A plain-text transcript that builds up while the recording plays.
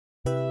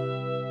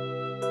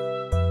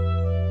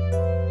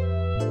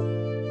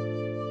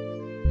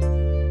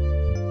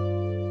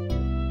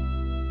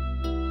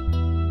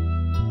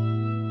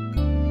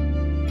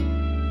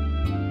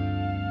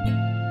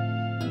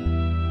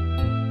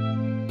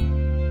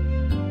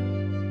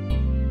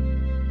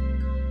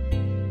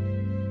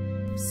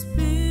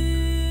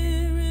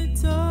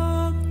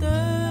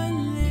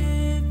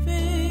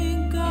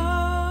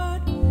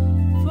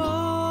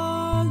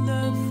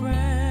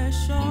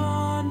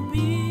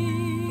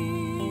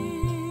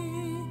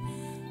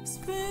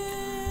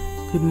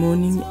Good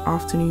morning,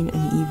 afternoon,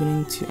 and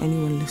evening to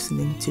anyone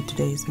listening to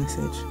today's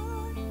message.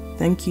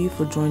 Thank you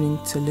for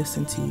joining to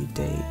listen to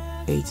day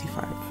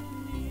 85.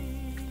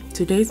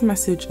 Today's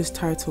message is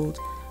titled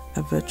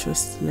A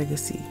Virtuous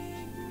Legacy.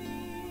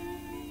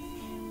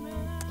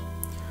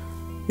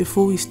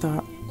 Before we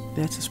start,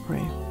 let us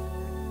pray.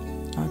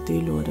 Our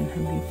dear Lord and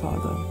Heavenly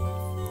Father,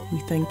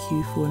 we thank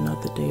you for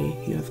another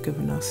day you have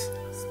given us.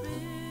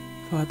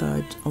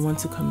 Father, I want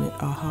to commit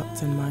our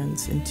hearts and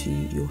minds into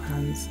your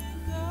hands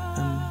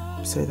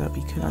so that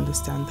we can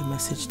understand the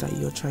message that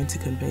you're trying to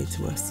convey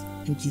to us.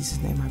 In Jesus'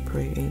 name I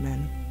pray,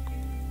 amen.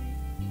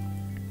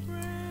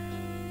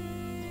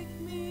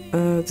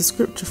 The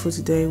scripture for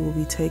today will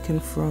be taken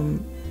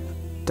from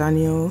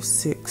Daniel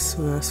 6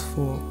 verse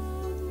 4.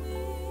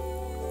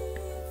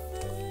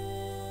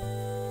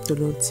 The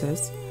Lord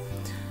says,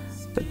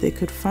 "But they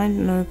could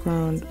find no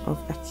ground of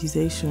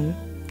accusation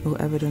or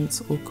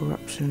evidence or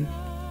corruption,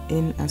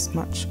 in as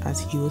much as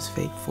he was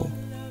faithful."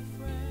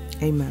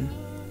 Amen.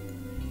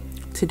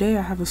 Today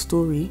I have a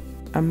story.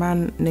 A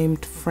man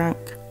named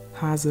Frank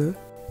Haase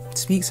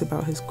speaks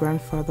about his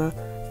grandfather,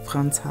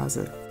 Franz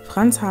Haase.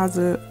 Franz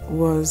Haase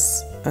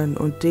was an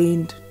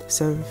ordained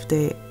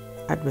Seventh-day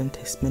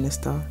Adventist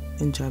minister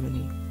in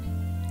Germany.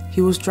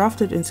 He was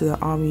drafted into the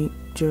army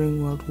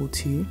during World War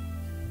II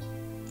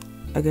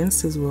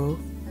against his will,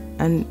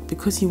 and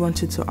because he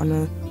wanted to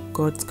honor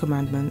God's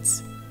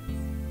commandments,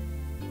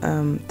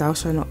 thou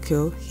shalt not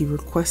kill, he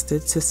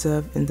requested to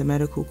serve in the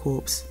medical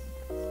corps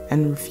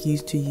and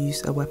refused to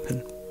use a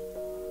weapon.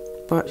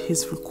 But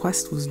his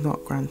request was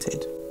not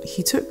granted.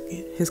 He took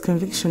his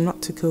conviction not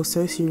to kill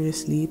so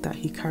seriously that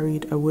he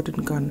carried a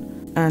wooden gun,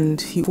 and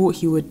he thought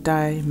he would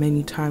die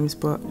many times,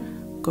 but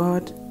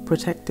God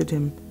protected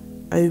him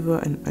over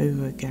and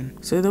over again.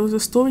 So there was a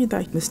story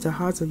that Mr.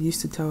 Haase used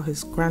to tell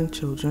his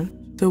grandchildren.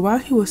 So while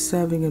he was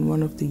serving in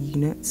one of the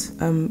units,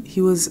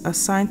 he was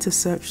assigned to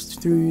search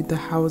through the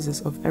houses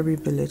of every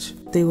village.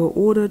 They were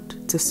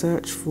ordered to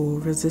search for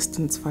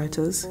resistance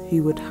fighters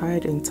who would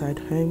hide inside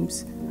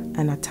homes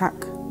and attack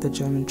the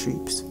German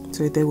troops.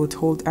 So they were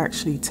told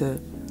actually to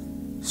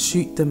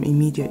shoot them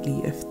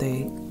immediately if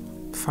they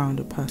found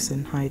a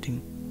person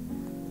hiding.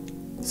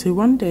 So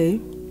one day,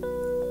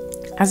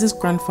 as his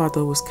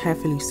grandfather was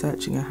carefully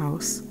searching a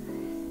house,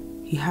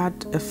 he had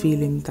a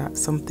feeling that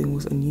something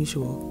was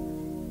unusual.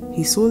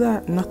 He saw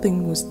that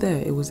nothing was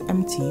there, it was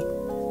empty.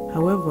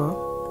 However,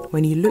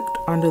 when he looked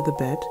under the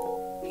bed,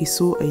 he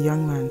saw a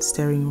young man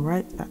staring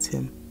right at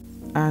him.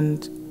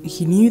 And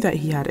he knew that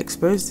he had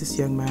exposed this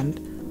young man,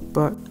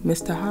 but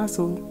Mr.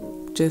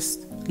 Haase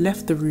just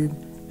left the room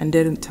and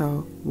didn't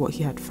tell what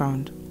he had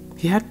found.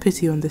 He had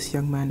pity on this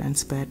young man and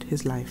spared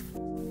his life.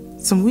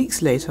 Some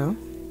weeks later,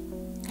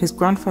 his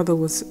grandfather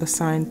was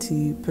assigned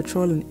to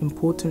patrol an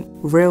important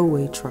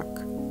railway track.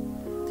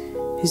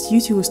 His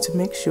duty was to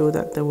make sure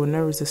that there were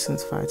no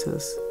resistance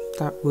fighters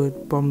that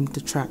would bomb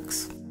the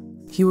tracks.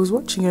 He was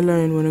watching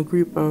alone when a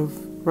group of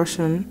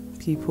Russian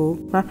people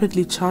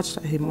rapidly charged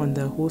at him on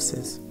their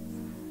horses,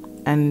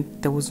 and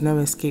there was no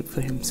escape for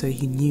him, so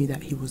he knew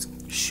that he was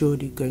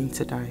surely going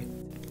to die.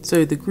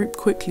 So the group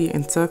quickly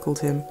encircled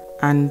him,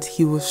 and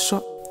he was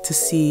shocked to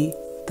see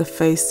the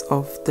face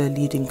of the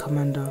leading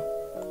commander.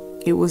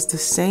 It was the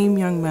same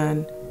young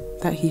man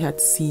that he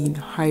had seen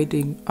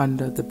hiding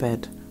under the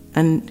bed,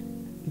 and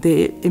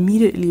they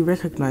immediately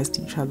recognized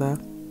each other,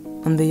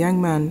 and the young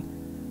man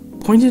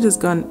pointed his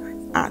gun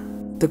at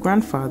the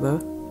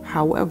grandfather.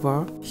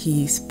 However,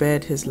 he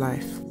spared his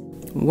life.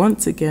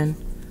 Once again,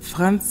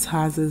 Franz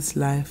Haase's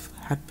life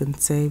had been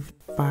saved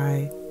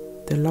by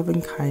the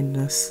loving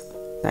kindness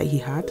that he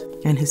had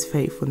and his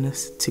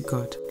faithfulness to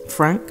God.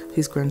 Frank,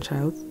 his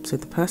grandchild, so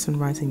the person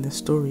writing the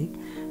story,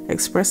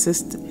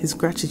 expresses his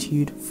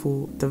gratitude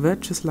for the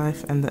virtuous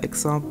life and the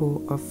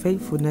example of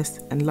faithfulness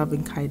and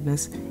loving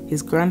kindness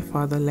his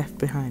grandfather left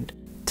behind.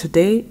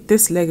 Today,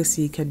 this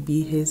legacy can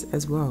be his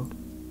as well,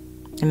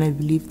 and I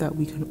believe that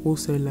we can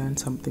also learn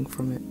something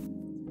from it.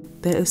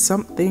 There is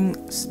something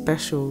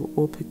special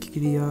or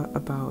peculiar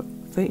about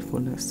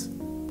faithfulness.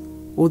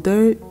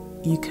 Although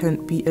you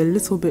can be a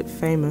little bit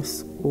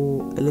famous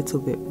or a little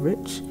bit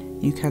rich,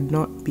 you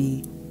cannot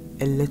be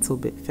a little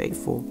bit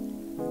faithful.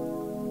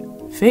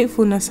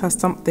 Faithfulness has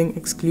something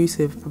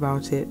exclusive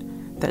about it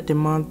that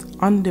demands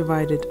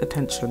undivided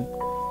attention.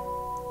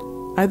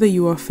 Either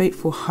you are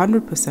faithful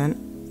 100%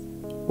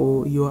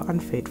 or you are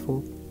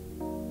unfaithful.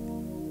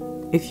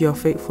 If you are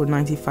faithful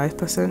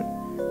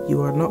 95%,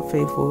 you are not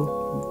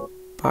faithful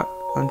but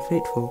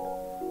unfaithful.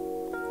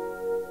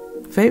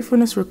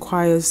 Faithfulness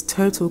requires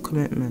total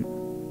commitment.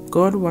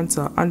 God wants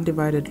our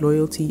undivided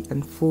loyalty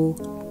and full,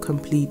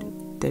 complete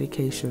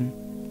dedication.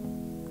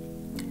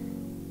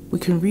 We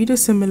can read a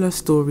similar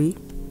story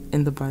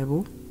in the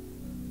Bible,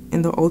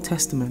 in the Old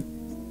Testament.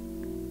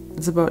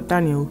 It's about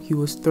Daniel, who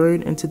was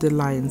thrown into the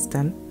lion's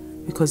den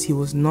because he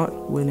was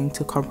not willing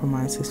to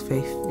compromise his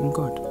faith in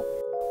God.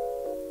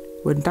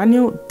 When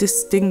Daniel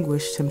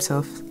distinguished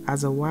himself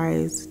as a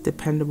wise,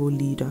 dependable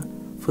leader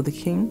for the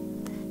king,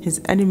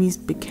 his enemies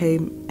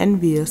became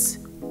envious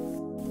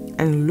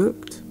and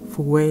looked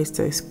for ways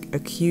to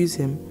accuse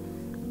him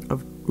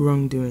of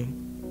wrongdoing.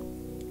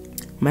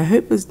 My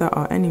hope is that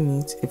our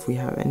enemies, if we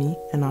have any,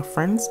 and our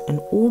friends, and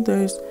all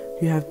those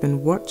who have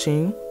been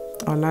watching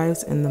our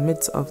lives in the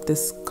midst of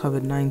this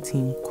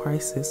COVID-19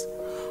 crisis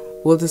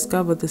will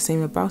discover the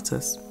same about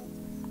us.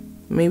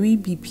 May we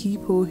be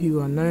people who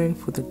are known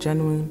for the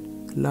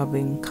genuine,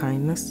 loving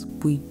kindness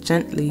we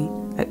gently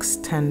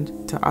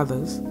extend to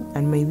others,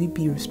 and may we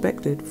be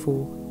respected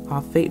for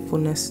our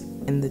faithfulness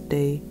in the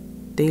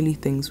daily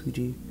things we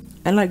do.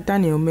 And like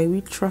Daniel, may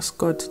we trust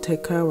God to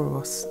take care of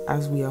us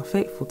as we are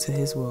faithful to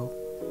his will.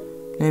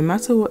 No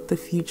matter what the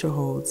future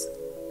holds,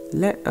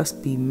 let us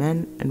be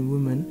men and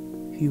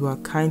women who are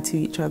kind to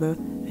each other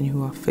and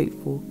who are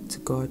faithful to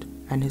God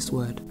and his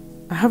word.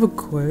 I have a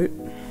quote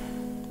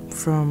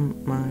from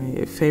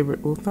my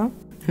favorite author,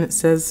 and it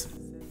says,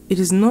 "It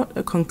is not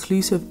a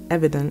conclusive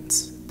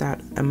evidence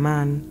that a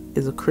man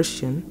is a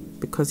Christian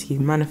because he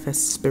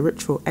manifests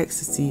spiritual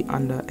ecstasy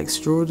under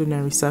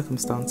extraordinary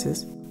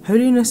circumstances.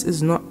 Holiness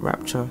is not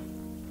rapture.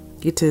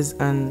 It is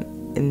an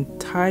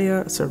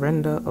entire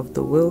surrender of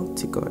the will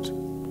to God.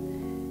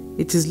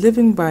 It is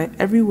living by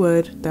every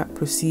word that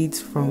proceeds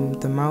from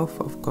the mouth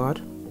of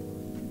God.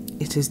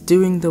 It is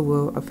doing the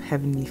will of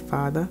Heavenly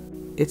Father.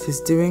 It is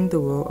doing the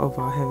will of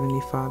our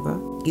Heavenly Father.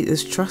 It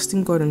is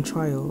trusting God in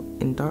trial,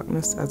 in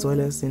darkness as well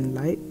as in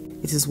light.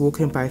 It is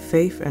walking by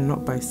faith and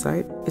not by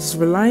sight. It is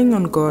relying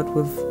on God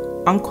with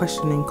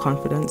unquestioning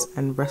confidence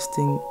and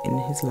resting in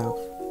his love."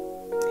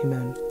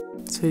 Amen.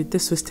 So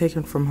this was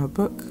taken from her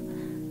book,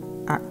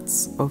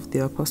 Acts of the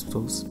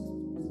Apostles.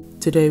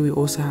 Today we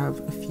also have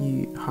a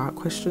few heart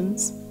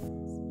questions.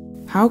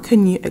 How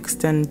can you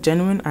extend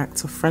genuine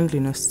acts of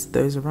friendliness to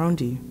those around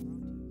you?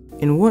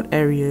 In what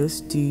areas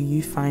do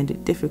you find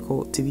it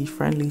difficult to be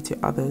friendly to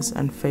others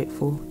and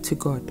faithful to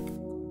God?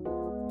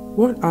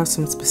 What are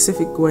some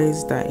specific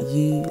ways that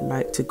you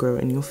like to grow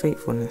in your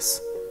faithfulness?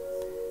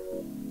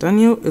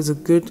 Daniel is a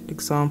good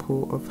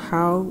example of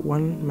how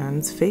one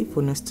man's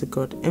faithfulness to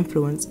God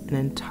influenced an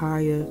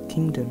entire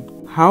kingdom.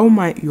 How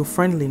might your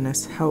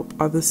friendliness help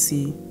others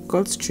see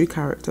God's true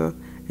character,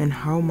 and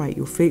how might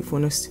your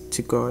faithfulness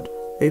to God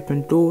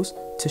open doors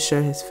to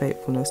show his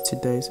faithfulness to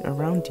those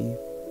around you?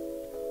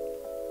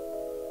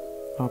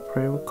 Our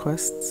prayer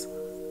requests.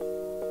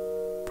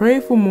 Pray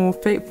for more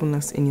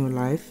faithfulness in your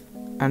life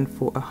and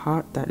for a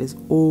heart that is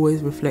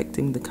always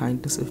reflecting the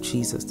kindness of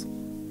Jesus.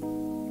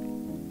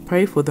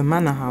 Pray for the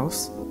Manor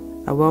House,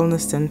 a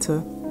wellness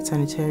centre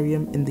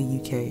sanitarium in the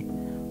UK,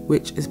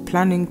 which is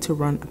planning to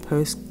run a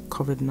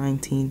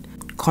post-COVID-19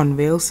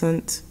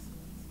 convalescent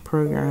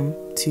program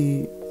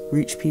to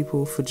reach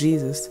people for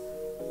Jesus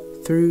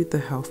through the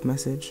health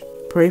message.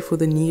 Pray for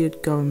the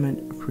needed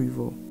government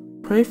approval.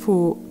 Pray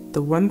for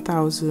the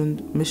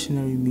 1000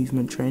 Missionary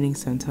Movement Training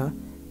Centre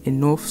in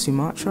North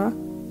Sumatra,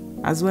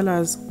 as well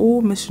as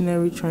all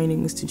missionary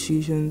training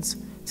institutions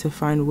to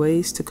find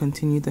ways to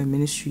continue their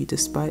ministry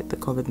despite the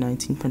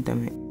COVID-19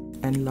 pandemic.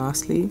 And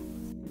lastly,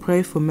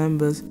 pray for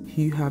members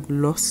who have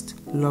lost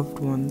loved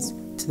ones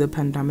to the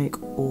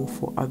pandemic or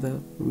for other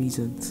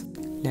reasons.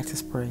 Let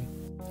us pray.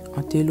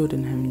 Our dear Lord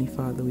and Heavenly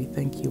Father, we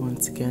thank you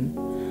once again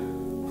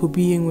for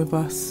being with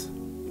us,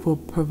 for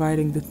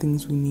providing the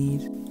things we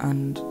need,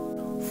 and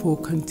for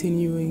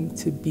continuing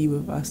to be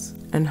with us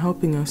and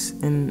helping us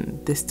in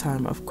this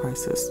time of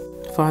crisis.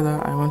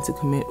 Father, I want to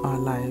commit our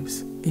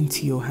lives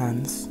into your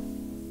hands.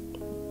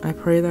 I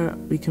pray that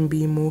we can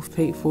be more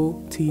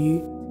faithful to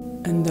you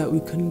and that we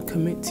can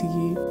commit to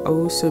you. I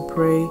also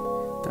pray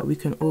that we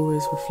can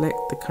always reflect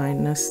the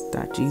kindness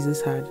that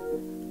Jesus had.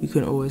 We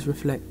can always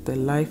reflect the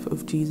life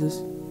of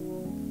Jesus.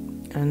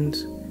 And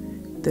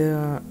there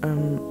are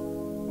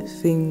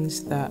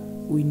things that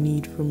we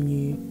need from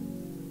you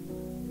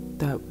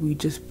that we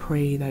just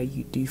pray that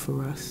you do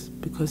for us,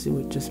 because it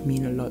would just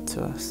mean a lot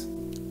to us.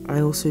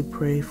 I also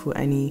pray for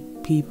any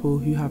people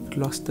who have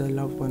lost their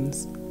loved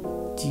ones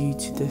due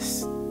to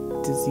this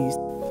disease.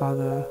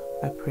 Father,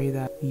 I pray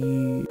that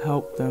you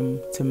help them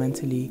to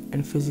mentally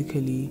and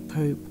physically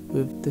cope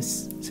with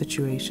this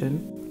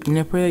situation. And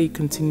I pray that you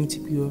continue to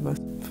be with us.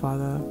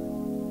 Father,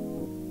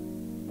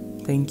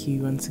 thank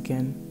you once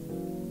again.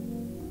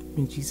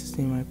 In Jesus'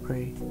 name I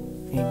pray.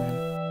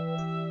 Amen.